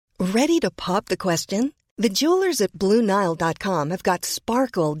Ready to pop the question? The jewelers at BlueNile.com have got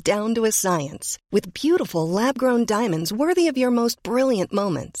sparkle down to a science with beautiful lab-grown diamonds worthy of your most brilliant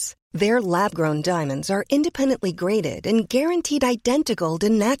moments. Their lab-grown diamonds are independently graded and guaranteed identical to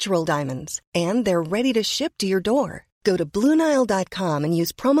natural diamonds, and they're ready to ship to your door. Go to BlueNile.com and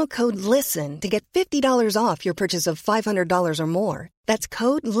use promo code LISTEN to get $50 off your purchase of $500 or more. That's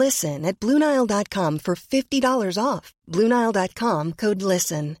code LISTEN at BlueNile.com for $50 off. BlueNile.com, code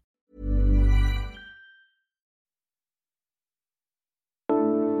LISTEN.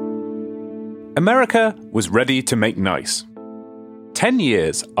 America was ready to make nice. 10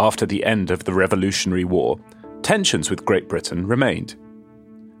 years after the end of the Revolutionary War, tensions with Great Britain remained.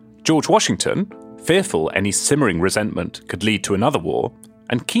 George Washington, fearful any simmering resentment could lead to another war,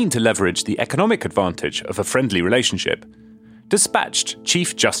 and keen to leverage the economic advantage of a friendly relationship, dispatched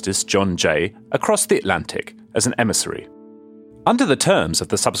Chief Justice John Jay across the Atlantic as an emissary. Under the terms of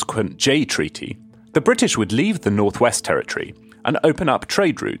the subsequent Jay Treaty, the British would leave the Northwest Territory and open up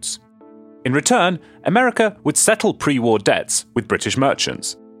trade routes. In return, America would settle pre-war debts with British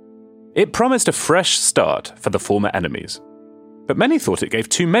merchants. It promised a fresh start for the former enemies. But many thought it gave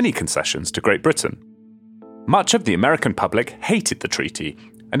too many concessions to Great Britain. Much of the American public hated the treaty,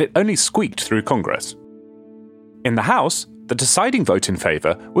 and it only squeaked through Congress. In the House, the deciding vote in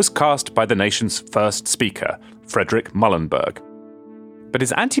favour was cast by the nation's first Speaker, Frederick Muhlenberg. But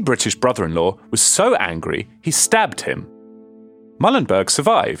his anti-British brother-in-law was so angry he stabbed him. Muhlenberg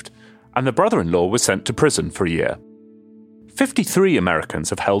survived, and the brother-in-law was sent to prison for a year. 53 Americans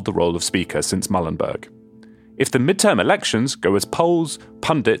have held the role of Speaker since Muhlenberg. If the midterm elections go as polls,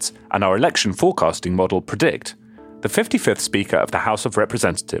 pundits, and our election forecasting model predict, the 55th Speaker of the House of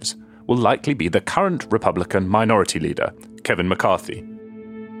Representatives will likely be the current Republican minority leader, Kevin McCarthy.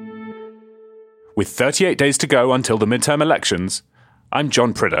 With 38 days to go until the midterm elections, I'm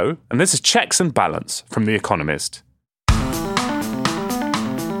John Prideaux, and this is Checks and Balance from The Economist.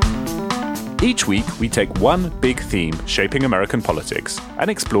 Each week, we take one big theme shaping American politics and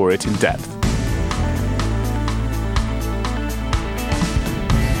explore it in depth.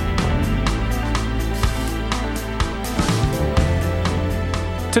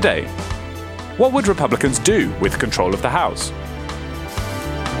 Today, what would Republicans do with control of the House?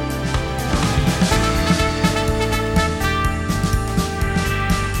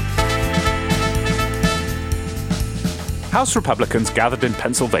 House Republicans gathered in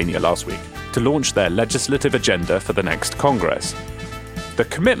Pennsylvania last week to launch their legislative agenda for the next Congress. The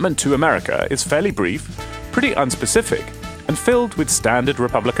commitment to America is fairly brief, pretty unspecific, and filled with standard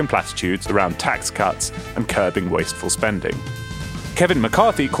Republican platitudes around tax cuts and curbing wasteful spending. Kevin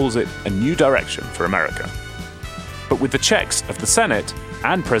McCarthy calls it a new direction for America. But with the checks of the Senate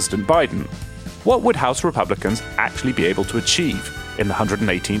and President Biden, what would House Republicans actually be able to achieve in the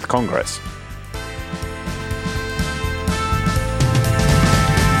 118th Congress?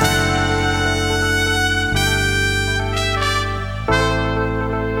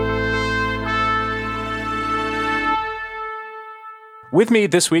 With me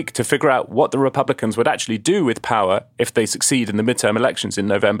this week to figure out what the Republicans would actually do with power if they succeed in the midterm elections in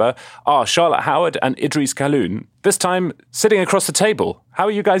November are Charlotte Howard and Idris Khalloun, this time sitting across the table. How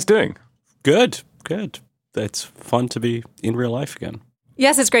are you guys doing? Good. It's fun to be in real life again.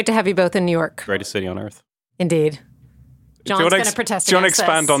 Yes, it's great to have you both in New York. Greatest city on earth. Indeed. John's going to protest against Do you want to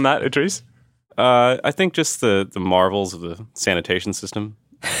expand on that, Idris? I think just the marvels of the sanitation system.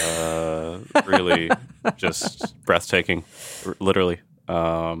 Really just breathtaking, literally.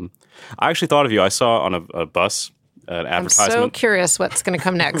 I actually thought of you. I saw on a bus an advertisement. I'm so curious what's going to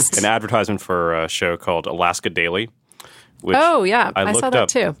come next. An advertisement for a show called Alaska Daily. Which I saw that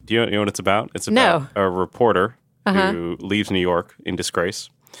too. Do you know what it's about? It's about a reporter who leaves New York in disgrace.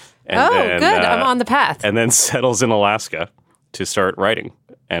 And then, good. I'm on the path. And then settles in Alaska to start writing,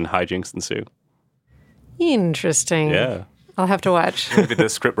 and hijinks ensue. Interesting. Yeah. I'll have to watch. Maybe the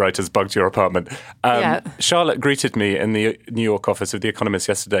scriptwriters bugged your apartment. Charlotte greeted me in the New York office of The Economist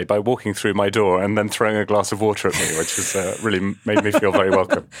yesterday by walking through my door and then throwing a glass of water at me, which has really made me feel very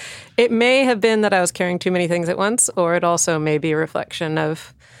welcome. It may have been that I was carrying too many things at once, or it also may be a reflection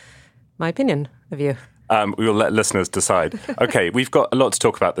of my opinion of you. We will let listeners decide. Okay, we've got a lot to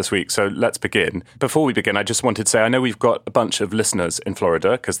talk about this week, so let's begin. Before we begin, I just wanted to say I know we've got a bunch of listeners in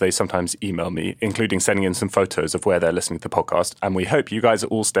Florida because they sometimes email me, including sending in some photos of where they're listening to the podcast, and we hope you guys are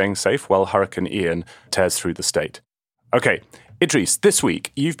all staying safe while Hurricane Ian tears through the state. Okay, Idris, this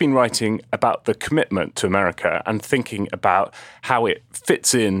week you've been writing about the commitment to America and thinking about how it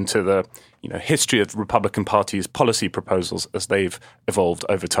fits into the history of the Republican Party's policy proposals as they've evolved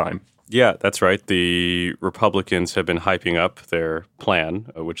over time. Yeah, that's right. The Republicans have been hyping up their plan,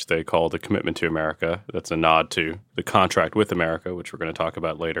 which they call the Commitment to America. That's a nod to the contract with America, which we're going to talk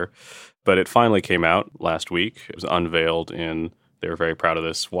about later. But it finally came out last week. It was unveiled in, they were very proud of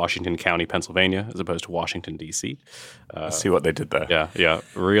this, Washington County, Pennsylvania, as opposed to Washington, D.C. Let's see what they did there. Yeah.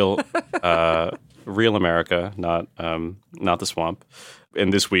 Real America, not the swamp.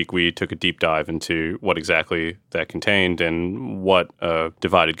 And this week, we took a deep dive into what exactly that contained and what a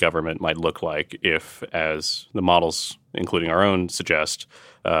divided government might look like if, as the models, including our own, suggest,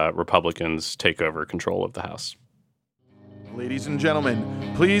 Republicans take over control of the House. Ladies and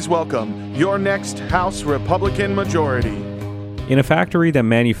gentlemen, please welcome your next House Republican majority. In a factory that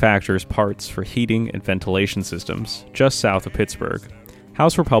manufactures parts for heating and ventilation systems just south of Pittsburgh,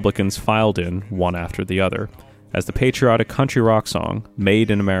 House Republicans filed in one after the other, as the patriotic country rock song Made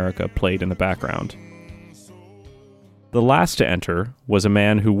in America played in the background. The last to enter was a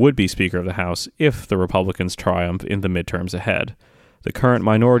man who would be Speaker of the House if the Republicans triumph in the midterms ahead, the current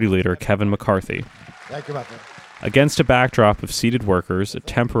Minority Leader Kevin McCarthy. Thank you, Martha. Against a backdrop of seated workers, a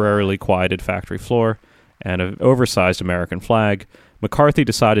temporarily quieted factory floor, and an oversized American flag, McCarthy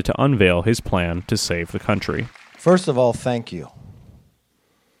decided to unveil his plan to save the country. First of all, thank you.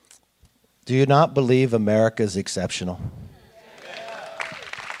 Do you not believe America is exceptional?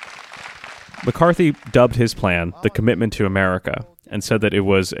 McCarthy dubbed his plan the Commitment to America and said that it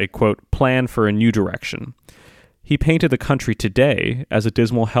was a, quote, plan for a new direction. He painted the country today as a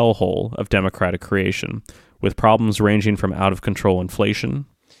dismal hellhole of democratic creation, with problems ranging from out-of-control inflation.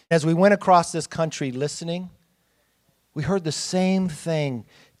 As we went across this country listening, we heard the same thing,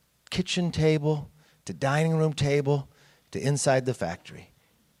 kitchen table to dining room table to inside the factory.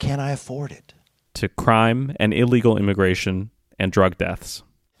 Can I afford it? To crime and illegal immigration and drug deaths.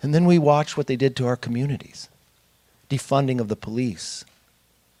 And then we watched what they did to our communities. Defunding of the police.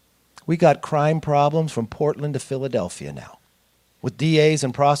 We got crime problems from Portland to Philadelphia now, with DAs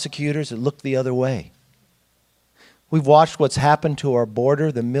and prosecutors that look the other way. We've watched what's happened to our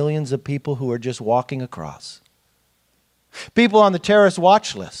border, the millions of people who are just walking across. People on the terrorist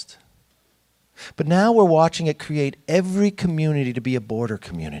watch list. But now we're watching it create every community to be a border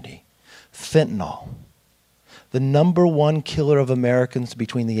community. Fentanyl, the number one killer of Americans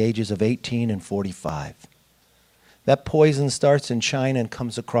between the ages of 18 and 45. That poison starts in China and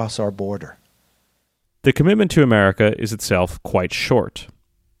comes across our border. The Commitment to America is itself quite short.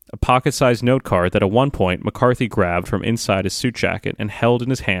 A pocket-sized note card that at one point McCarthy grabbed from inside his suit jacket and held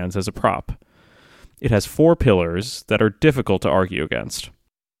in his hands as a prop. It has 4 pillars that are difficult to argue against.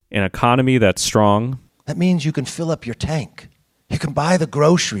 An economy that's strong. That means you can fill up your tank. You can buy the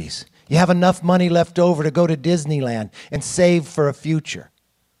groceries. You have enough money left over to go to Disneyland and save for a future.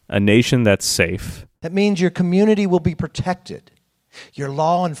 A nation that's safe. That means your community will be protected. Your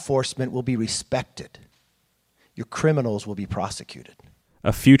law enforcement will be respected. Your criminals will be prosecuted.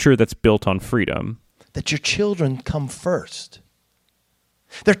 A future that's built on freedom. That your children come first.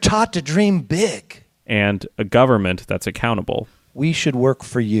 They're taught to dream big. And a government that's accountable. We should work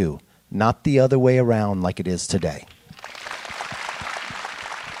for you, not the other way around like it is today.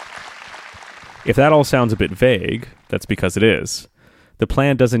 If that all sounds a bit vague, that's because it is. The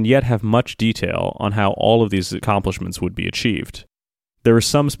plan doesn't yet have much detail on how all of these accomplishments would be achieved. There are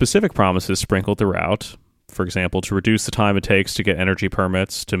some specific promises sprinkled throughout, for example, to reduce the time it takes to get energy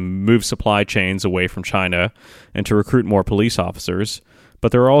permits, to move supply chains away from China, and to recruit more police officers.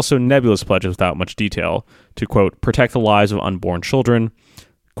 But there are also nebulous pledges without much detail to, quote, protect the lives of unborn children,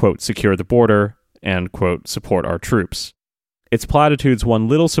 quote, secure the border, and, quote, support our troops. Its platitudes won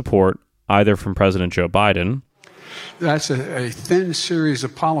little support either from President Joe Biden. That's a thin series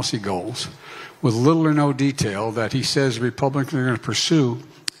of policy goals with little or no detail that he says Republicans are going to pursue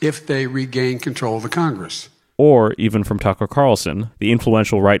if they regain control of the Congress. Or even from Tucker Carlson, the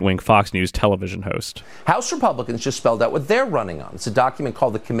influential right-wing Fox News television host. House Republicans just spelled out what they're running on. It's a document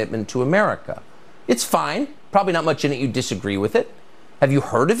called the Commitment to America. It's fine. Probably not much in it you disagree with it. Have you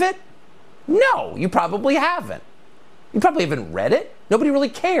heard of it? No, you probably haven't. You probably haven't read it. Nobody really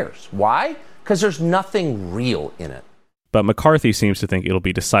cares. Why? Because there's nothing real in it. But McCarthy seems to think it'll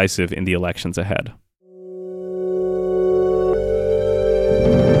be decisive in the elections ahead.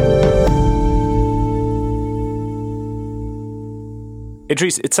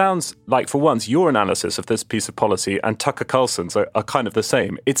 Idris, it sounds like, for once, your analysis of this piece of policy and Tucker Carlson's are kind of the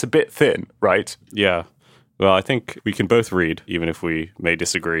same. It's a bit thin, right? Yeah. Well, I think we can both read, even if we may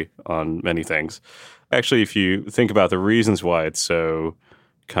disagree on many things. Actually, if you think about the reasons why it's so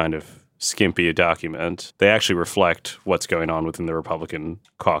kind of skimpy a document, they actually reflect what's going on within the Republican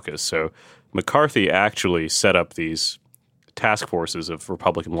caucus. So McCarthy actually set up these task forces of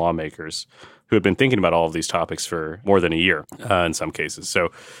Republican lawmakers who had been thinking about all of these topics for more than a year in some cases.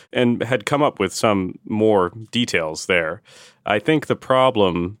 So, and had come up with some more details there. I think the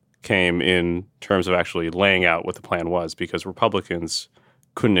problem came in terms of actually laying out what the plan was, because Republicans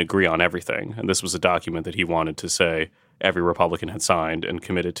couldn't agree on everything. And this was a document that he wanted to say every Republican had signed and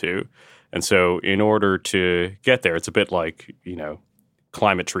committed to. And so in order to get there, it's a bit like,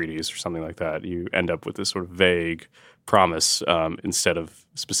 climate treaties or something like that. You end up with this sort of vague promise instead of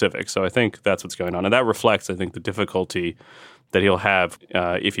specific. So I think that's what's going on. And that reflects, I think, the difficulty that he'll have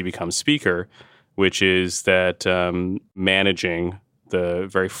if he becomes Speaker, which is that managing the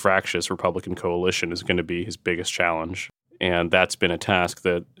very fractious Republican coalition is going to be his biggest challenge. And that's been a task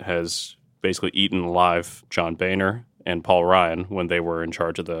that has basically eaten alive John Boehner and Paul Ryan when they were in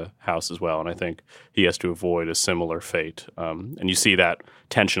charge of the House as well. And I think he has to avoid a similar fate. And you see that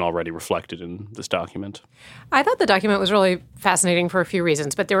tension already reflected in this document. I thought the document was really fascinating for a few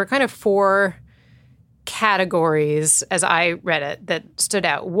reasons, but there were kind of 4 categories, as I read it, that stood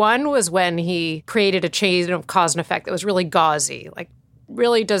out. One was when he created a chain of cause and effect that was really gauzy. Like,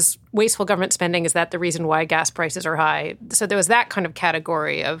 really, does wasteful government spending, is that the reason why gas prices are high? So there was that kind of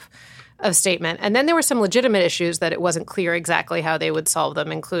category of statement. And then there were some legitimate issues that it wasn't clear exactly how they would solve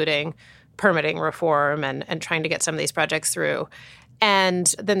them, including permitting reform and trying to get some of these projects through.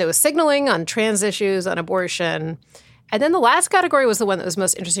 And then there was signaling on trans issues, on abortion. And then the last category was the one that was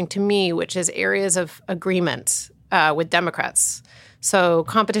most interesting to me, which is areas of agreement with Democrats. So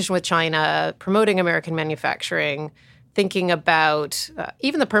competition with China, promoting American manufacturing, thinking about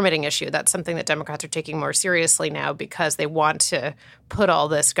even the permitting issue. That's something that Democrats are taking more seriously now because they want to put all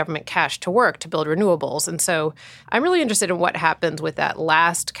this government cash to work to build renewables. And so I'm really interested in what happens with that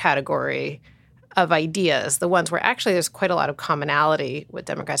last category of ideas, the ones where actually there's quite a lot of commonality with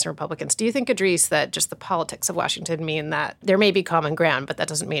Democrats and Republicans. Do you think, Idris, that just the politics of Washington mean that there may be common ground, but that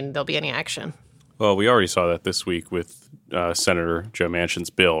doesn't mean there'll be any action? Well, we already saw that this week with Senator Joe Manchin's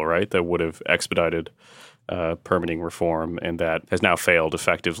bill, right, that would have expedited permitting reform, and that has now failed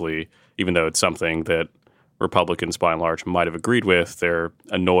effectively, even though it's something that Republicans, by and large, might have agreed with. They're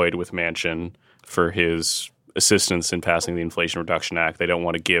annoyed with Manchin for his assistance in passing the Inflation Reduction Act. They don't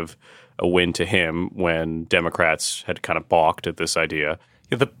want to give a win to him when Democrats had kind of balked at this idea.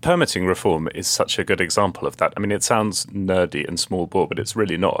 Yeah, the permitting reform is such a good example of that. I mean, it sounds nerdy and small bore, but it's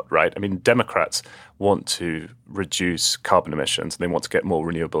really not, right? I mean, Democrats want to reduce carbon emissions and they want to get more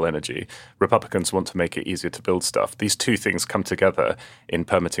renewable energy. Republicans want to make it easier to build stuff. These two things come together in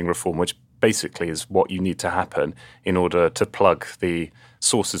permitting reform, which basically is what you need to happen in order to plug the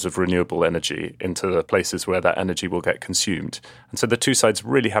sources of renewable energy into the places where that energy will get consumed. And so the two sides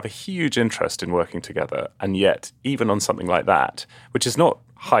really have a huge interest in working together. And yet, even on something like that, which is not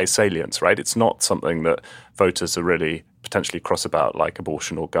high salience, right? It's not something that voters are really potentially cross about, like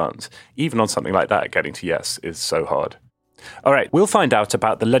abortion or guns. Even on something like that, getting to yes is so hard. All right, we'll find out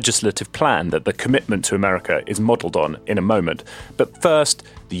about the legislative plan that the commitment to America is modelled on in a moment. But first,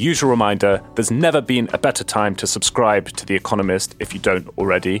 the usual reminder, there's never been a better time to subscribe to The Economist if you don't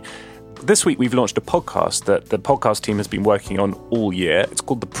already. This week, we've launched a podcast that the podcast team has been working on all year. It's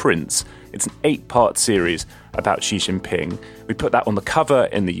called The Prince. It's an 8-part series about Xi Jinping. We put that on the cover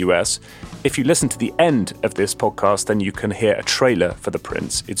in the US. If you listen to the end of this podcast, then you can hear a trailer for The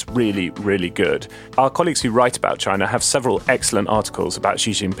Prince. It's really, really good. Our colleagues who write about China have several excellent articles about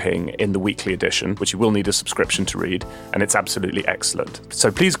Xi Jinping in the weekly edition, which you will need a subscription to read, and it's absolutely excellent.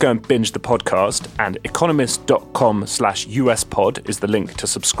 So please go and binge the podcast, and economist.com/USpod is the link to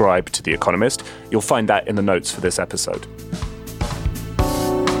subscribe to The Economist. You'll find that in the notes for this episode.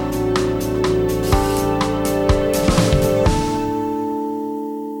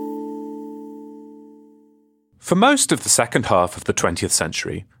 For most of the second half of the 20th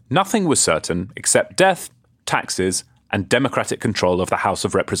century, nothing was certain except death, taxes, and democratic control of the House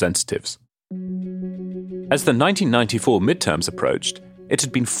of Representatives. As the 1994 midterms approached, it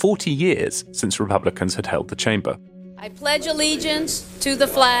had been 40 years since Republicans had held the chamber. I pledge allegiance to the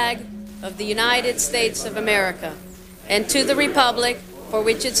flag of the United States of America and to the republic for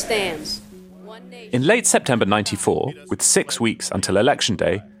which it stands. In late September 94, with 6 weeks until Election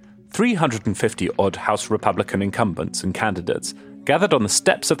Day, 350-odd House Republican incumbents and candidates gathered on the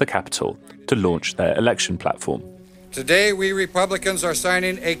steps of the Capitol to launch their election platform. Today, we Republicans are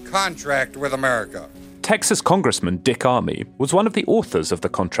signing a contract with America. Texas Congressman Dick Armey was one of the authors of the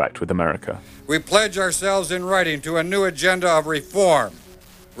contract with America. We pledge ourselves in writing to a new agenda of reform,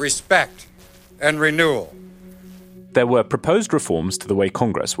 respect, and renewal. There were proposed reforms to the way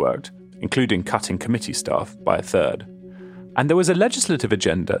Congress worked, including cutting committee staff by a third. And there was a legislative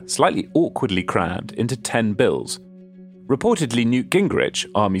agenda slightly awkwardly crammed into 10 bills. Reportedly, Newt Gingrich,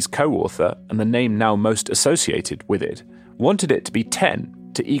 Army's co-author and the name now most associated with it, wanted it to be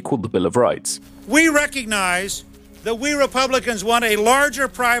 10 to equal the Bill of Rights. We recognize that we Republicans want a larger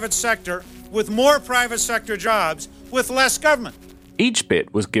private sector with more private sector jobs with less government. Each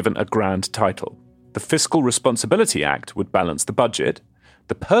bit was given a grand title. The Fiscal Responsibility Act would balance the budget,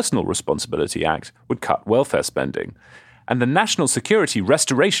 the Personal Responsibility Act would cut welfare spending, and the National Security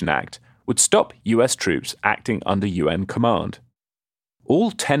Restoration Act would stop US troops acting under UN command.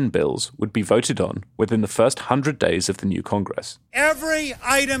 All 10 bills would be voted on within the first 100 days of the new Congress. Every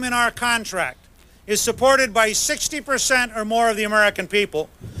item in our contract is supported by 60% or more of the American people.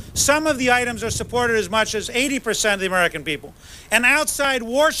 Some of the items are supported as much as 80% of the American people. And outside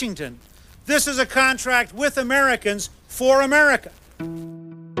Washington, this is a contract with Americans for America.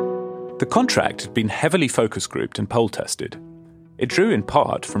 The contract had been heavily focus grouped and poll tested. It drew in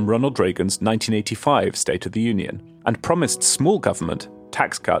part from Ronald Reagan's 1985 State of the Union and promised small government,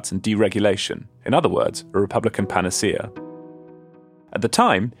 tax cuts and deregulation, in other words, a Republican panacea. At the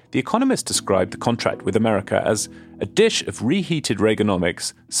time, The Economist described the contract with America as a dish of reheated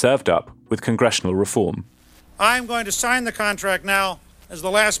Reaganomics served up with congressional reform. I'm going to sign the contract now as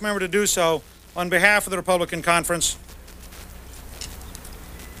the last member to do so on behalf of the Republican Conference.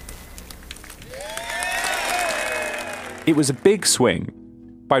 It was a big swing.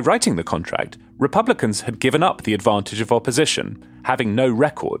 By writing the contract, Republicans had given up the advantage of opposition, having no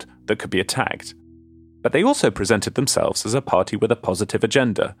record that could be attacked. But they also presented themselves as a party with a positive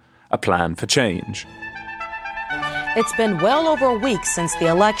agenda, a plan for change. It's been well over a week since the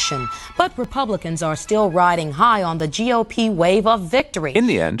election, but Republicans are still riding high on the GOP wave of victory. In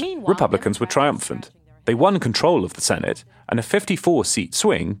the end, Republicans were triumphant. They won control of the Senate, and a 54-seat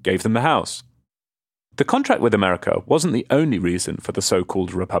swing gave them the House. The contract with America wasn't the only reason for the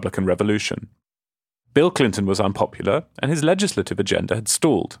so-called Republican Revolution. Bill Clinton was unpopular, and his legislative agenda had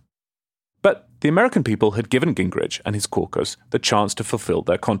stalled. But the American people had given Gingrich and his caucus the chance to fulfill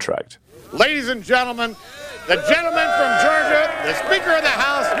their contract. Ladies and gentlemen, the gentleman from Georgia, the Speaker of the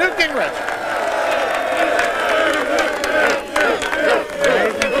House, Newt Gingrich.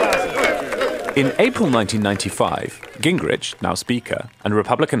 In April 1995, Gingrich, now Speaker, and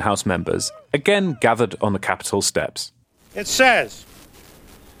Republican House members again gathered on the Capitol steps. It says,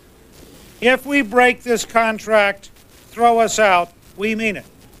 if we break this contract, throw us out, we mean it.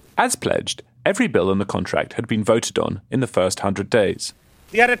 As pledged, every bill in the contract had been voted on in the first 100 days.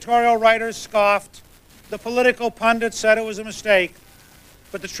 The editorial writers scoffed. The political pundits said it was a mistake.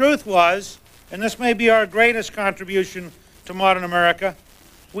 But the truth was, and this may be our greatest contribution to modern America,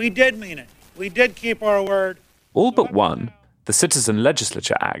 we did mean it. We did keep our word. All but one, the Citizen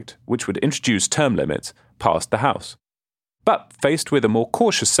Legislature Act, which would introduce term limits, passed the House. But faced with a more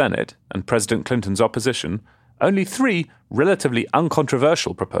cautious Senate and President Clinton's opposition, only 3 relatively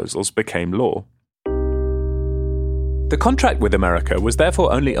uncontroversial proposals became law. The contract with America was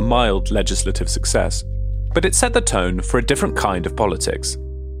therefore only a mild legislative success, but it set the tone for a different kind of politics.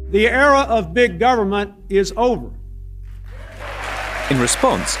 The era of big government is over. In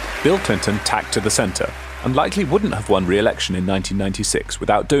response, Bill Clinton tacked to the center and likely wouldn't have won re-election in 1996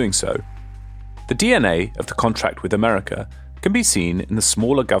 without doing so. The DNA of the contract with America can be seen in the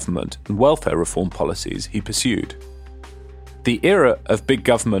smaller government and welfare reform policies he pursued. The era of big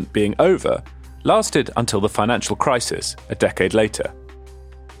government being over lasted until the financial crisis a decade later.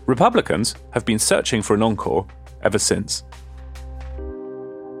 Republicans have been searching for an encore ever since.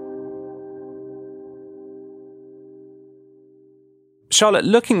 Charlotte,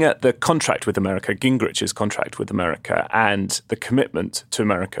 looking at the contract with America, Gingrich's contract with America, and the commitment to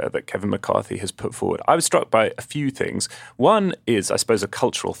America that Kevin McCarthy has put forward, I was struck by a few things. One is, I suppose, a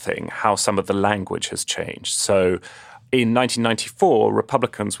cultural thing, how some of the language has changed. So in 1994,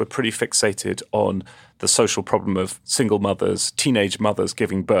 Republicans were pretty fixated on the social problem of single mothers, teenage mothers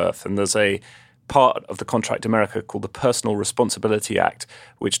giving birth. And there's a part of the contract America called the Personal Responsibility Act,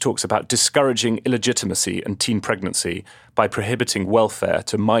 which talks about discouraging illegitimacy and teen pregnancy by prohibiting welfare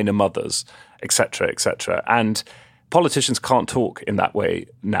to minor mothers, etc., etc. And politicians can't talk in that way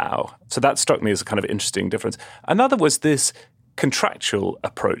now. So that struck me as a kind of interesting difference. Another was this contractual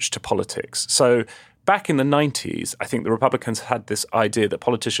approach to politics. So back in the 90s, I think the Republicans had this idea that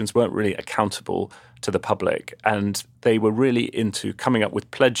politicians weren't really accountable to the public, and they were really into coming up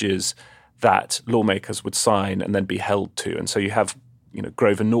with pledges that lawmakers would sign and then be held to. And so you have,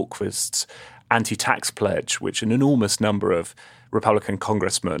 Grover Norquist's anti-tax pledge, which an enormous number of Republican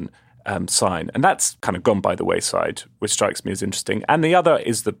congressmen sign. And that's kind of gone by the wayside, which strikes me as interesting. And the other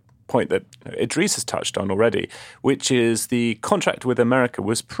is the point that Idris has touched on already, which is the contract with America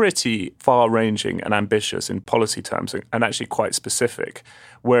was pretty far-ranging and ambitious in policy terms and actually quite specific,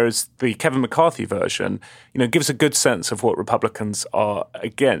 whereas the Kevin McCarthy version, gives a good sense of what Republicans are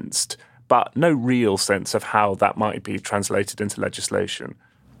against, but no real sense of how that might be translated into legislation.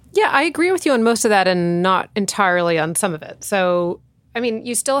 Yeah, I agree with you on most of that and not entirely on some of it. So,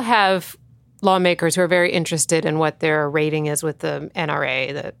 you still have lawmakers who are very interested in what their rating is with the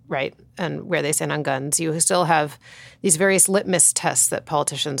NRA, right, and where they stand on guns. You still have these various litmus tests that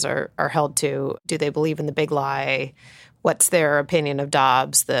politicians are held to. Do they believe in the big lie? What's their opinion of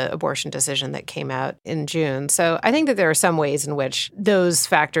Dobbs, the abortion decision that came out in June? So I think that there are some ways in which those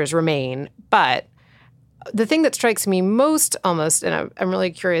factors remain. But the thing that strikes me most almost, and I'm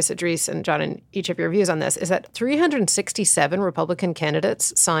really curious, Idris and John, in each of your views on this, is that 367 Republican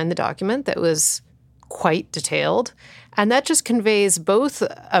candidates signed the document that was quite detailed. And that just conveys both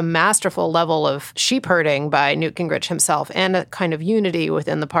a masterful level of sheep herding by Newt Gingrich himself and a kind of unity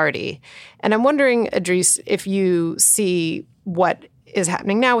within the party. And I'm wondering, Idris, if you see what is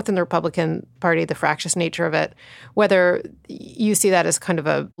happening now within the Republican Party, the fractious nature of it, whether you see that as kind of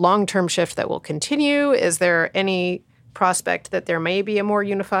a long-term shift that will continue. Is there any prospect that there may be a more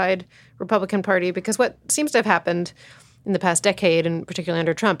unified Republican Party? Because what seems to have happened in the past decade, and particularly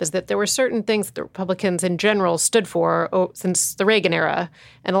under Trump, is that there were certain things that the Republicans in general stood for since the Reagan era,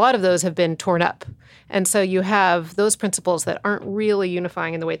 and a lot of those have been torn up. And so you have those principles that aren't really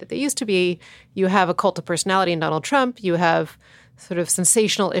unifying in the way that they used to be. You have a cult of personality in Donald Trump. You have sort of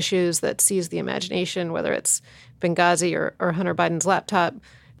sensational issues that seize the imagination, whether it's Benghazi or Hunter Biden's laptop.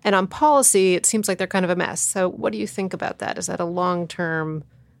 And on policy, it seems like they're kind of a mess. So what do you think about that? Is that a long-term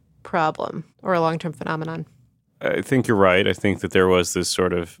problem or a long-term phenomenon? I think you're right. I think that there was this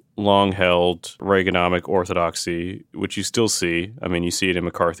sort of long-held Reaganomic orthodoxy, which you still see. You see it in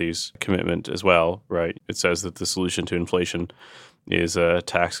McCarthy's commitment as well, right? It says that the solution to inflation is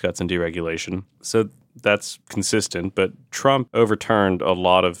tax cuts and deregulation. So that's consistent. But Trump overturned a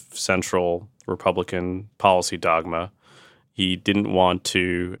lot of central Republican policy dogma. He didn't want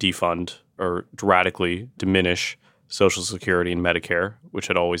to defund or radically diminish Social Security and Medicare, which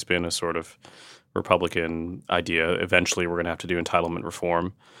had always been a sort of Republican idea. Eventually, we're going to have to do entitlement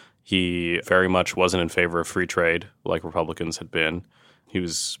reform. He very much wasn't in favor of free trade like Republicans had been. He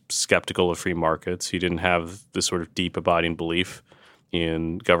was skeptical of free markets. He didn't have this sort of deep, abiding belief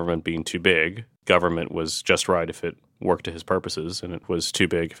in government being too big. Government was just right if it worked to his purposes, and it was too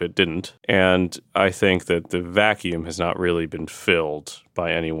big if it didn't. And I think that the vacuum has not really been filled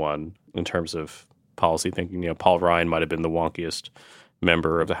by anyone in terms of policy thinking. Paul Ryan might have been the wonkiest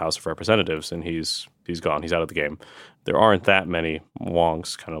member of the House of Representatives, and he's gone. He's out of the game. There aren't that many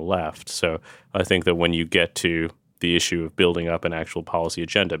wonks kind of left. So I think that when you get to the issue of building up an actual policy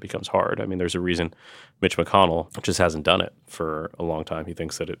agenda, it becomes hard. There's a reason Mitch McConnell just hasn't done it for a long time. He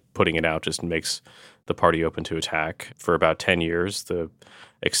thinks that putting it out just makes the party open to attack. For about 10 years, the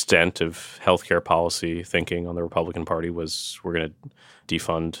extent of healthcare policy thinking on the Republican Party was we're going to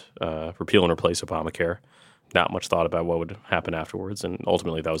defund, repeal and replace Obamacare. Not much thought about what would happen afterwards, and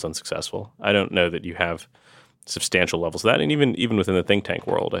ultimately that was unsuccessful. I don't know that you have substantial levels of that, and even within the think tank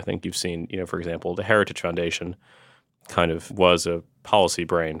world, I think you've seen, for example, the Heritage Foundation kind of was a policy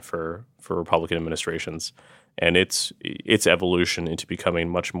brain for Republican administrations, and its evolution into becoming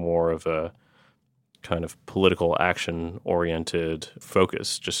much more of a kind of political action-oriented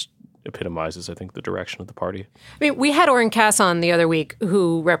focus just epitomizes, I think, the direction of the party. We had Oren Cass on the other week,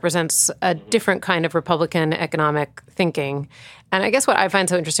 who represents a different kind of Republican economic thinking. And I guess what I find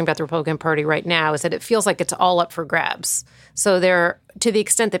so interesting about the Republican Party right now is that it feels like it's all up for grabs. So to the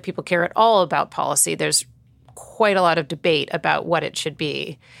extent that people care at all about policy, there's quite a lot of debate about what it should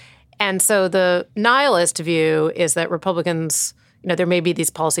be. And so the nihilist view is that Republicans, there may be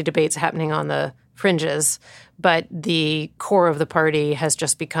these policy debates happening on the fringes, but the core of the party has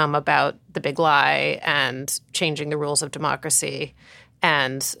just become about the big lie and changing the rules of democracy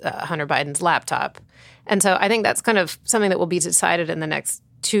and Hunter Biden's laptop. And so I think that's kind of something that will be decided in the next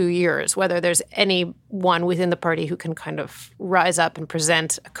 2 years, whether there's anyone within the party who can kind of rise up and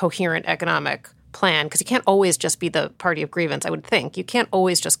present a coherent economic plan, because you can't always just be the party of grievance, I would think. You can't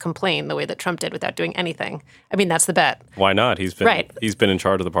always just complain the way that Trump did without doing anything. That's the bet. Why not? He's been in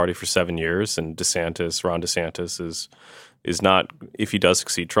charge of the party for 7 years, and Ron DeSantis is not, if he does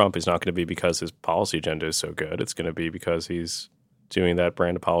succeed Trump, is not going to be because his policy agenda is so good. It's going to be because he's doing that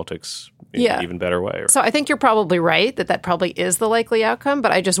brand of politics in an even better way. So I think you're probably right that probably is the likely outcome,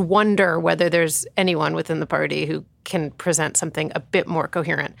 but I just wonder whether there's anyone within the party who can present something a bit more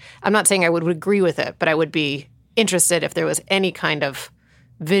coherent. I'm not saying I would agree with it, but I would be interested if there was any kind of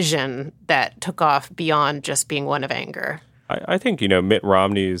vision that took off beyond just being one of anger. I think, Mitt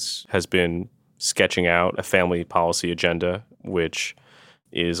Romney has been sketching out a family policy agenda, which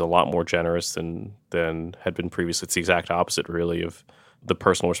is a lot more generous than had been previously. It's the exact opposite, really, of the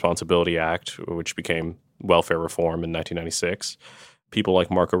Personal Responsibility Act, which became welfare reform in 1996. People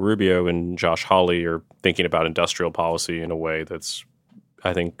like Marco Rubio and Josh Hawley are thinking about industrial policy in a way that's,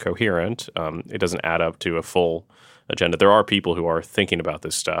 I think, coherent. It doesn't add up to a full agenda. There are people who are thinking about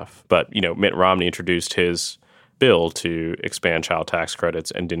this stuff. But, Mitt Romney introduced his bill to expand child tax credits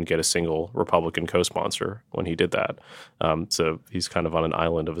and didn't get a single Republican co-sponsor when he did that. So he's kind of on an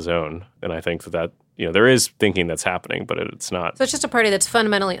island of his own. And I think that there is thinking that's happening, but it's not. So it's just a party that's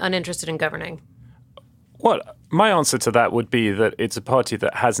fundamentally uninterested in governing. Well, my answer to that would be that it's a party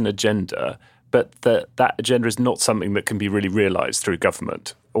that has an agenda, but that agenda is not something that can be really realized through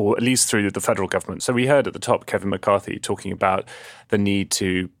government, or at least through the federal government. So we heard at the top Kevin McCarthy talking about the need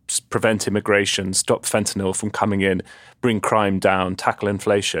to prevent immigration, stop fentanyl from coming in, bring crime down, tackle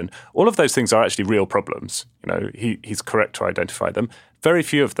inflation. All of those things are actually real problems. He's correct to identify them. Very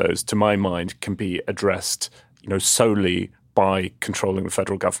few of those, to my mind, can be addressed, solely by controlling the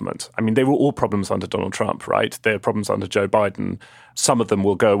federal government. I mean, they were all problems under Donald Trump, right? They're problems under Joe Biden. Some of them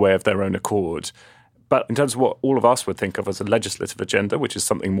will go away of their own accord. But in terms of what all of us would think of as a legislative agenda, which is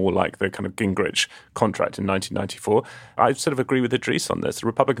something more like the kind of Gingrich contract in 1994, I sort of agree with Idris on this. The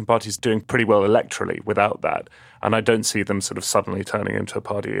Republican Party is doing pretty well electorally without that. And I don't see them sort of suddenly turning into a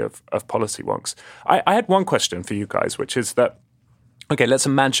party of policy wonks. I had one question for you guys, which is that, okay, let's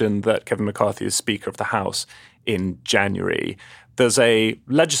imagine that Kevin McCarthy is Speaker of the House in January. There's a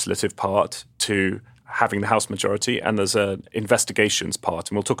legislative part to having the House majority, and there's an investigations part,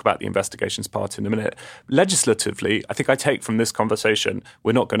 and we'll talk about the investigations part in a minute. Legislatively, I think I take from this conversation,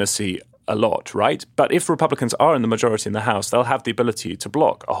 we're not going to see a lot, right? But if Republicans are in the majority in the House, they'll have the ability to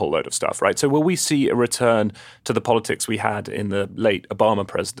block a whole load of stuff, right? So will we see a return to the politics we had in the late Obama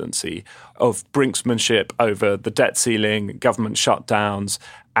presidency of brinksmanship over the debt ceiling, government shutdowns,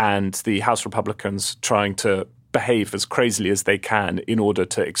 and the House Republicans trying to behave as crazily as they can in order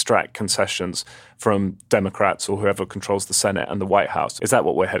to extract concessions from Democrats or whoever controls the Senate and the White House? Is that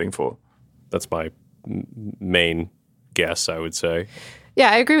what we're heading for? That's my main guess, I would say. Yeah,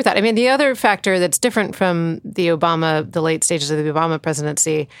 I agree with that. I mean, the other factor that's different from the late stages of the Obama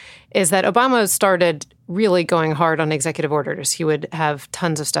presidency is that Obama started really going hard on executive orders. He would have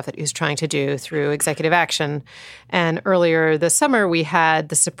tons of stuff that he was trying to do through executive action. And earlier this summer, we had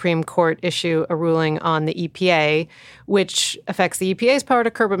the Supreme Court issue a ruling on the EPA, which affects the EPA's power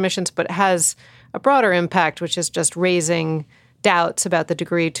to curb emissions, but has a broader impact, which is just raising doubts about the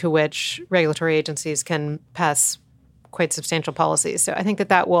degree to which regulatory agencies can pass quite substantial policies. So I think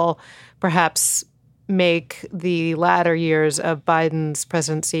that will perhaps make the latter years of Biden's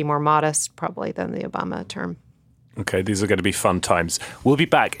presidency more modest, probably, than the Obama term. Okay, these are going to be fun times. We'll be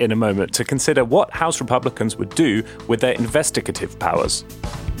back in a moment to consider what House Republicans would do with their investigative powers.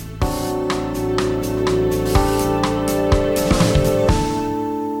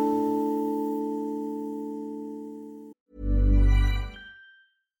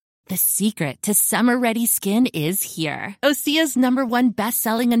 The secret to summer-ready skin is here. Osea's #1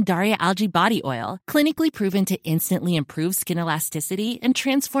 best-selling Undaria Algae Body Oil, clinically proven to instantly improve skin elasticity and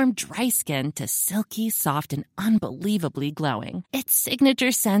transform dry skin to silky, soft, and unbelievably glowing. Its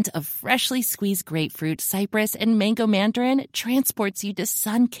signature scent of freshly squeezed grapefruit, cypress, and mango mandarin transports you to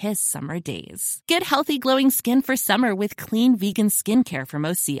sun-kissed summer days. Get healthy, glowing skin for summer with clean, vegan skincare from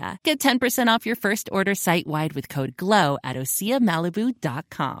Osea. Get 10% off your first order site-wide with code GLOW at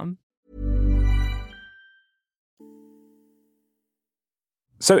OseaMalibu.com.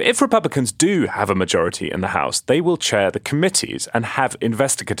 So if Republicans do have a majority in the House, they will chair the committees and have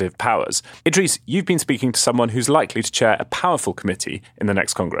investigative powers. Idris, you've been speaking to someone who's likely to chair a powerful committee in the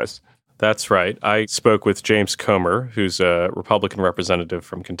next Congress. That's right. I spoke with James Comer, who's a Republican representative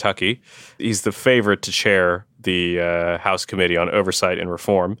from Kentucky. He's the favorite to chair the House Committee on Oversight and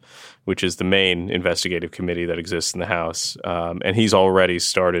Reform, which is the main investigative committee that exists in the House. And he's already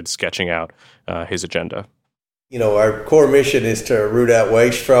started sketching out his agenda. You know, our core mission is to root out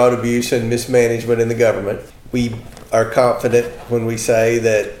waste, fraud, abuse, and mismanagement in the government. We are confident when we say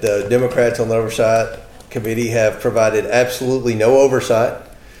that the Democrats on the Oversight Committee have provided absolutely no oversight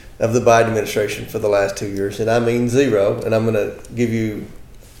of the Biden administration for the last 2 years, and I mean zero, and I'm going to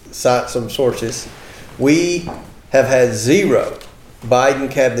cite some sources. We have had zero Biden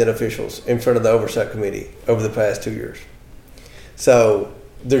cabinet officials in front of the Oversight Committee over the past 2 years. So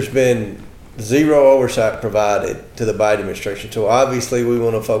there's been zero oversight provided to the Biden administration. So obviously we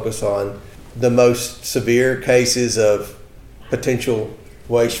want to focus on the most severe cases of potential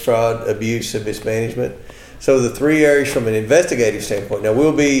waste, fraud, abuse, and mismanagement. So the three areas from an investigative standpoint. Now,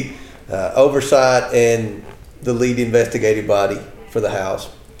 we'll be oversight and the lead investigative body for the House.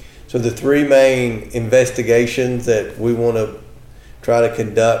 So the three main investigations that we want to try to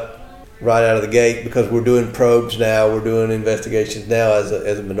conduct right out of the gate, because we're doing probes now, we're doing investigations now as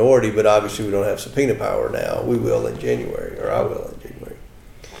a minority, but obviously we don't have subpoena power now. We will in January, or I will in January.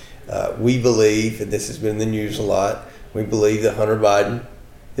 We believe, and this has been in the news a lot, we believe that Hunter Biden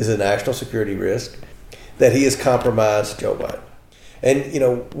is a national security risk, that he has compromised Joe Biden.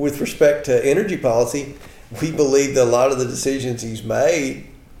 And, with respect to energy policy, we believe that a lot of the decisions he's made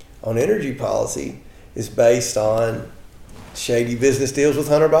on energy policy is based on shady business deals with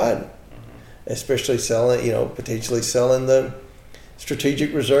Hunter Biden, especially potentially selling the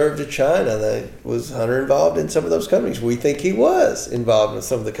strategic reserve to China. Was Hunter involved in some of those companies? We think he was involved in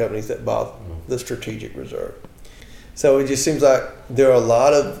some of the companies that bought the strategic reserve. So it just seems like there are a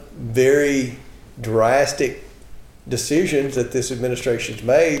lot of very drastic decisions that this administration's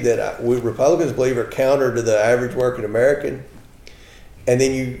made that we Republicans believe are counter to the average working American. And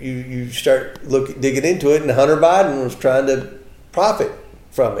then you start digging into it, and Hunter Biden was trying to profit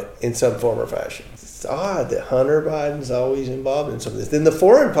from it in some form or fashion. It's odd that Hunter Biden's always involved in some of this. Then the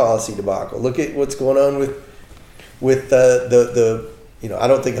foreign policy debacle. Look at what's going on with the I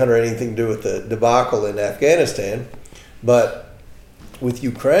don't think Hunter had anything to do with the debacle in Afghanistan, but with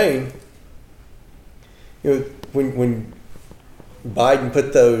Ukraine, when Biden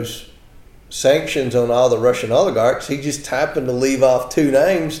put those sanctions on all the Russian oligarchs, he just happened to leave off two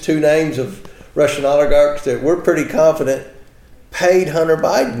names of Russian oligarchs that we're pretty confident paid Hunter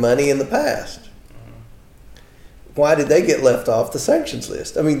Biden money in the past. Why did they get left off the sanctions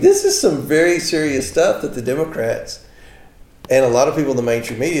list? I mean, this is some very serious stuff that the Democrats and a lot of people in the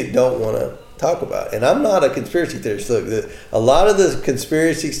mainstream media don't want to talk about. And I'm not a conspiracy theorist. Look, a lot of the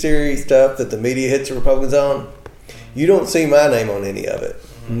conspiracy theory stuff that the media hits the Republicans on, you don't see my name on any of it.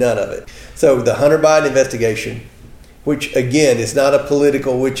 None of it. So the Hunter Biden investigation, which again is not a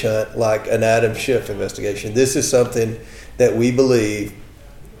political witch hunt like an Adam Schiff investigation. This is something that we believe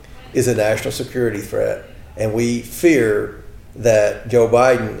is a national security threat, and we fear that Joe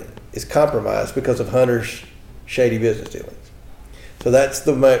Biden is compromised because of Hunter's shady business dealings. So that's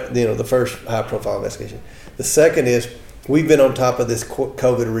the first high-profile investigation. The second is we've been on top of this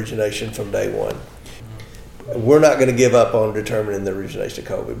COVID origination from day one. We're not going to give up on determining the origination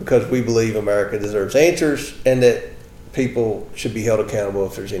of COVID because we believe America deserves answers and that people should be held accountable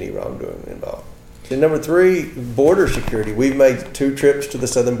if there's any wrongdoing involved. And number three, border security. We've made 2 trips to the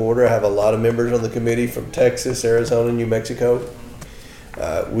southern border. I have a lot of members on the committee from Texas, Arizona, and New Mexico.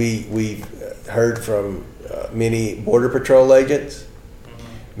 We've heard from many Border Patrol agents,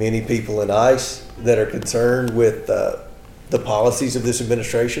 many people in ICE that are concerned with the policies of this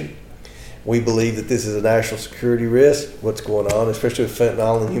administration. We believe that this is a national security risk, what's going on, especially with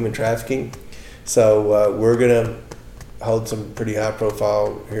fentanyl and human trafficking. So we're going to hold some pretty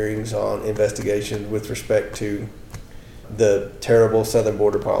high-profile hearings on investigations with respect to the terrible southern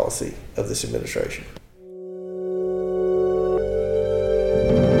border policy of this administration.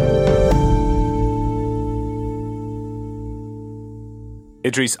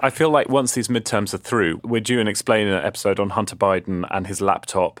 Idris, I feel like once these midterms are through, we're due an explainer episode on Hunter Biden and his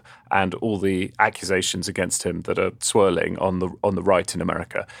laptop and all the accusations against him that are swirling on the right in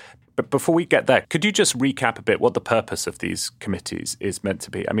America. But before we get there, could you just recap a bit what the purpose of these committees is meant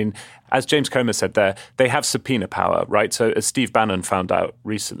to be? I mean, as James Comer said there, they have subpoena power, right? So as Steve Bannon found out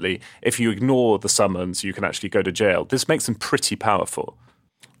recently, if you ignore the summons, you can actually go to jail. This makes them pretty powerful.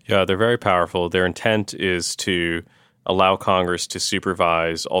 Yeah, they're very powerful. Their intent is to allow Congress to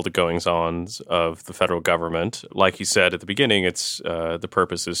supervise all the goings-ons of the federal government. Like you said at the beginning, it's the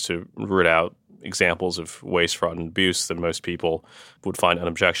purpose is to root out examples of waste, fraud, and abuse that most people would find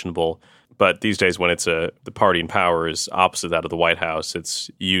unobjectionable. But these days, when it's the party in power is opposite that of the White House, it's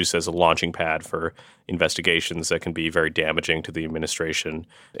used as a launching pad for investigations that can be very damaging to the administration.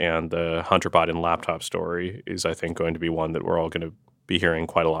 And the Hunter Biden laptop story is, I think, going to be one that we're all going to be hearing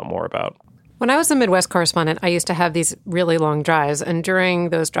quite a lot more about. When I was a Midwest correspondent, I used to have these really long drives. And during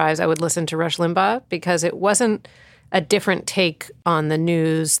those drives, I would listen to Rush Limbaugh because it wasn't a different take on the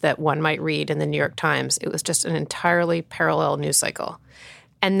news that one might read in the New York Times. It was just an entirely parallel news cycle.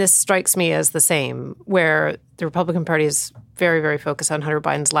 And this strikes me as the same, where the Republican Party is very, very focused on Hunter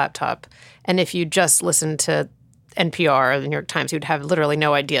Biden's laptop. And if you just listen to NPR or the New York Times, you'd have literally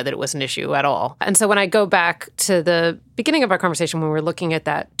no idea that it was an issue at all. And so when I go back to the beginning of our conversation when we were looking at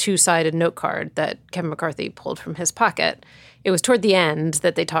that 2-sided note card that Kevin McCarthy pulled from his pocket, it was toward the end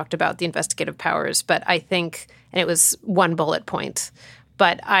that they talked about the investigative powers. But I think, and it was one bullet point,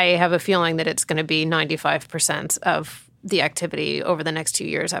 But I have a feeling that it's going to be 95% of the activity over the next 2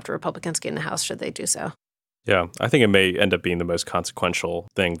 years after Republicans get in the House, should they do so. Yeah, I think it may end up being the most consequential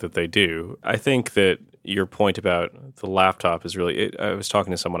thing that they do. I think that your point about the laptop is really, I was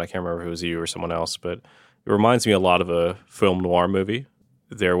talking to someone, I can't remember if it was you or someone else, but it reminds me a lot of a film noir movie.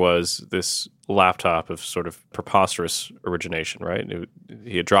 There was this laptop of sort of preposterous origination, right?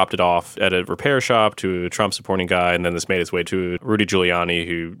 He had dropped it off at a repair shop to a Trump-supporting guy, and then this made its way to Rudy Giuliani,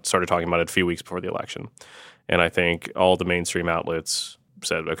 who started talking about it a few weeks before the election. And I think all the mainstream outlets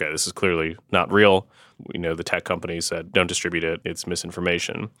said, okay, this is clearly not real. We know the tech companies said, don't distribute it. It's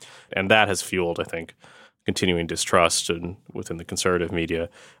misinformation. And that has fueled, I think, continuing distrust within the conservative media.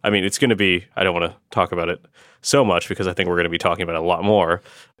 I mean, it's going to be, I don't want to talk about it so much because I think we're going to be talking about it a lot more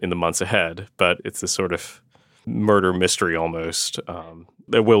in the months ahead. But it's this sort of murder mystery almost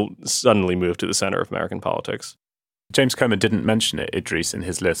that will suddenly move to the center of American politics. James Comer didn't mention it, Idris, in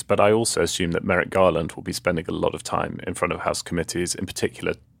his list, but I also assume that Merrick Garland will be spending a lot of time in front of House committees, in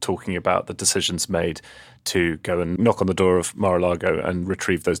particular talking about the decisions made to go and knock on the door of Mar-a-Lago and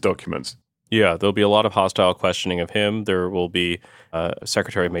retrieve those documents. Yeah, there'll be a lot of hostile questioning of him. There will be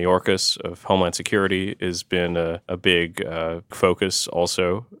Secretary Mayorkas of Homeland Security has been a big focus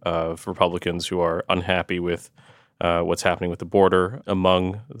also of Republicans who are unhappy with what's happening with the border.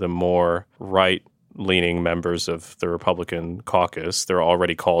 Among the more right-leaning members of the Republican caucus, there are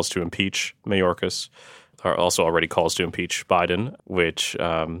already calls to impeach Mayorkas. There are also already calls to impeach Biden, which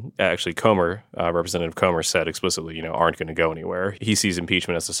actually Comer, Representative Comer said explicitly, aren't going to go anywhere. He sees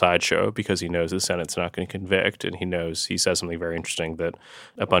impeachment as a sideshow because he knows the Senate's not going to convict, and he says something very interesting that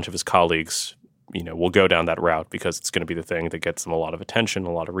a bunch of his colleagues, will go down that route because it's going to be the thing that gets them a lot of attention,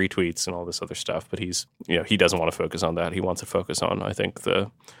 a lot of retweets, and all this other stuff. But he doesn't want to focus on that. He wants to focus on, I think,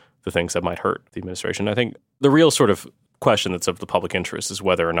 the things that might hurt the administration. I think the real sort of question that's of the public interest is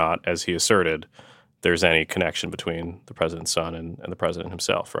whether or not, as he asserted, there's any connection between the president's son and the president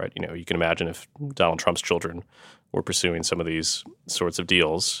himself, right? You can imagine if Donald Trump's children were pursuing some of these sorts of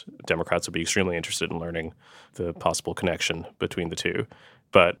deals, Democrats would be extremely interested in learning the possible connection between the two.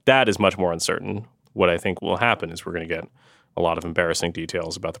 But that is much more uncertain. What I think will happen is we're going to get a lot of embarrassing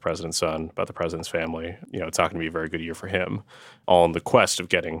details about the president's son, about the president's family. It's not going to be a very good year for him, all in the quest of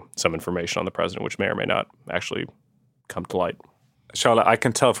getting some information on the president, which may or may not actually come to light. Charlotte, I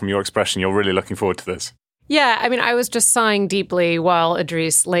can tell from your expression you're really looking forward to this. Yeah, I mean, I was just sighing deeply while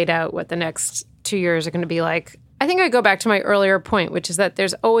Idris laid out what the next 2 years are going to be like. I think I go back to my earlier point, which is that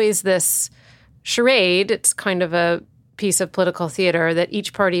there's always this charade. It's kind of a piece of political theater that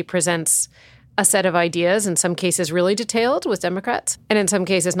each party presents a set of ideas, in some cases really detailed with Democrats, and in some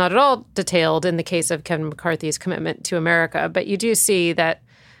cases not at all detailed in the case of Kevin McCarthy's commitment to America. But you do see that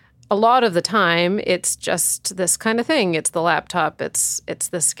a lot of the time, it's just this kind of thing. It's the laptop. It's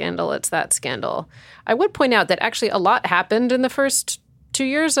this scandal. It's that scandal. I would point out that actually a lot happened in the first 2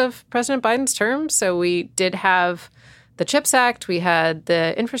 years of President Biden's term. So we did have the CHIPS Act. We had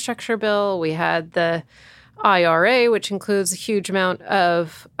the infrastructure bill. We had the IRA, which includes a huge amount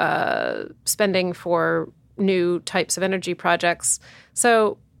of spending for new types of energy projects.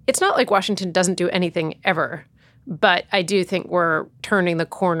 So it's not like Washington doesn't do anything ever. But I do think we're turning the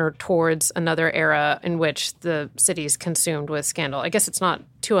corner towards another era in which the city is consumed with scandal. I guess it's not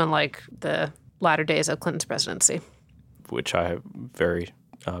too unlike the latter days of Clinton's presidency. Which I have very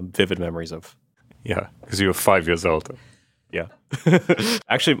vivid memories of. Yeah, because you were 5 years old. Yeah.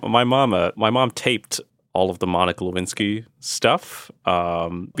 Actually, my mom taped all of the Monica Lewinsky stuff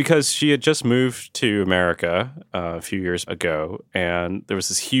because she had just moved to America a few years ago, and there was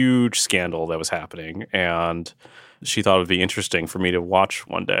this huge scandal that was happening, and she thought it would be interesting for me to watch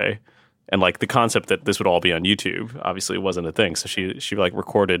one day. And the concept that this would all be on YouTube, obviously it wasn't a thing. So she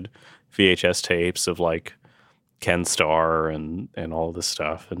recorded VHS tapes of Ken Starr and all this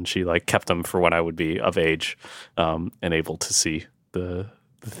stuff, and she kept them for when I would be of age and able to see the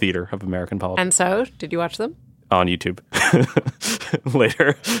theater of American politics. And so, did you watch them? On YouTube.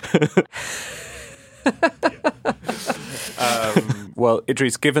 Later. Well,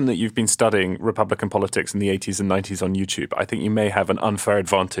 Idris, given that you've been studying Republican politics in the 80s and 90s on YouTube, I think you may have an unfair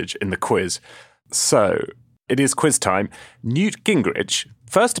advantage in the quiz. So, it is quiz time. Newt Gingrich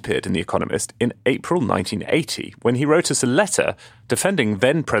first appeared in The Economist in April 1980 when he wrote us a letter defending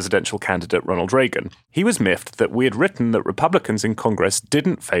then-presidential candidate Ronald Reagan. He was miffed that we had written that Republicans in Congress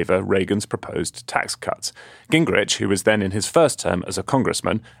didn't favor Reagan's proposed tax cuts. Gingrich, who was then in his first term as a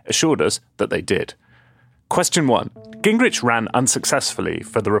congressman, assured us that they did. Question 1. Gingrich ran unsuccessfully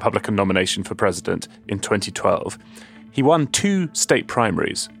for the Republican nomination for president in 2012. He won 2 state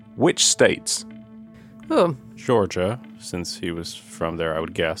primaries. Which states? Ooh. Georgia, since he was from there, I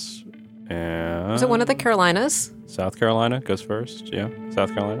would guess. And Was it one of the Carolinas? South Carolina goes first. Yeah,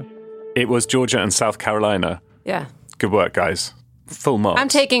 South Carolina. It was Georgia and South Carolina. Yeah. Good work, guys. Full marks. I'm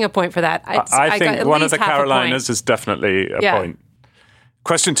taking a point for that. I think one of the Carolinas is definitely a point.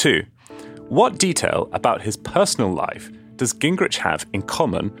 Question 2. What detail about his personal life does Gingrich have in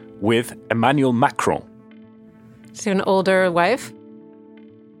common with Emmanuel Macron? Is he an older wife?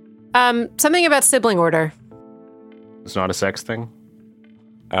 Something about sibling order. It's not a sex thing?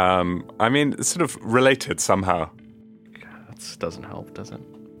 I mean, it's sort of related somehow. That doesn't help, does it?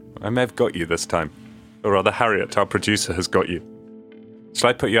 I may have got you this time. Or rather, Harriet, our producer, has got you. Shall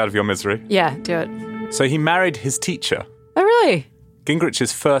I put you out of your misery? Yeah, do it. So he married his teacher. Oh, really?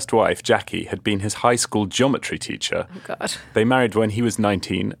 Gingrich's first wife, Jackie, had been his high school geometry teacher. Oh, God. They married when he was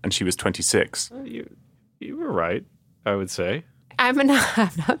 19 and she was 26. You were right, I would say. I'm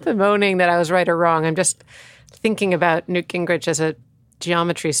not bemoaning that I was right or wrong. I'm just thinking about Newt Gingrich as a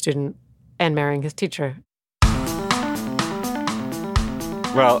geometry student and marrying his teacher.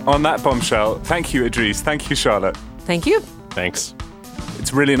 Well, on that bombshell, thank you, Idris. Thank you, Charlotte. Thank you. Thanks.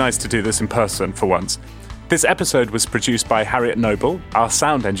 It's really nice to do this in person for once. This episode was produced by Harriet Noble. Our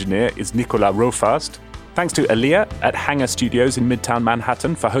sound engineer is Nicolas Rofast. Thanks to Aaliyah at Hangar Studios in Midtown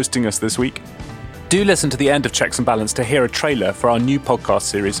Manhattan for hosting us this week. Do listen to the end of Checks and Balance to hear a trailer for our new podcast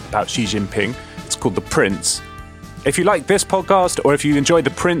series about Xi Jinping. It's called The Prince. If you like this podcast or if you enjoy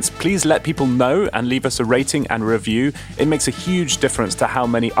The Prince, please let people know and leave us a rating and review. It makes a huge difference to how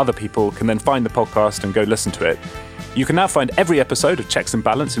many other people can then find the podcast and go listen to it. You can now find every episode of Checks and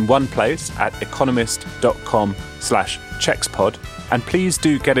Balance in one place at economist.com/checkspod. And please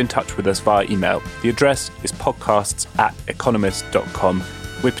do get in touch with us via email. The address is podcasts@economist.com.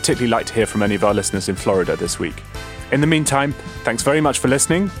 We'd particularly like to hear from any of our listeners in Florida this week. In the meantime, thanks very much for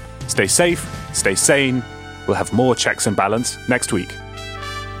listening. Stay safe, stay sane. We'll have more Checks and Balance next week.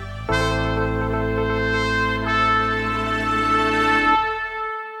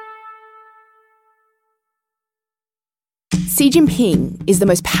 Xi Jinping is the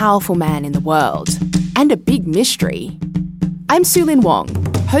most powerful man in the world, and a big mystery. I'm Su-Lin Wong,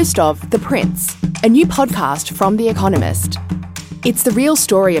 host of The Prince, a new podcast from The Economist. It's the real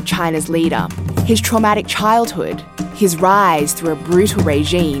story of China's leader, his traumatic childhood, his rise through a brutal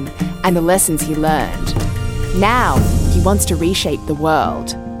regime, and the lessons he learned. Now, he wants to reshape the world.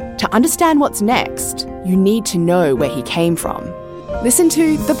 To understand what's next, you need to know where he came from. Listen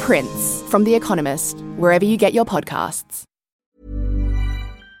to The Prince from The Economist, wherever you get your podcasts.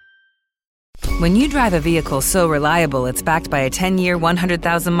 When you drive a vehicle so reliable it's backed by a 10-year,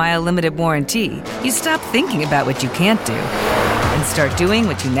 100,000-mile limited warranty, you stop thinking about what you can't do and start doing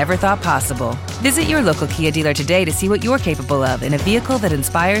what you never thought possible. Visit your local Kia dealer today to see what you're capable of in a vehicle that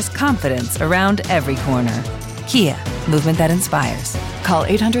inspires confidence around every corner. Kia, movement that inspires. Call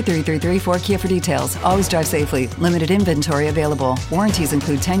 800-333-4KIA for details. Always drive safely. Limited inventory available. Warranties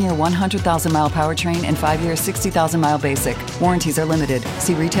include 10-year 100,000-mile powertrain and 5-year 60,000-mile basic. Warranties are limited.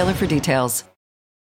 See retailer for details.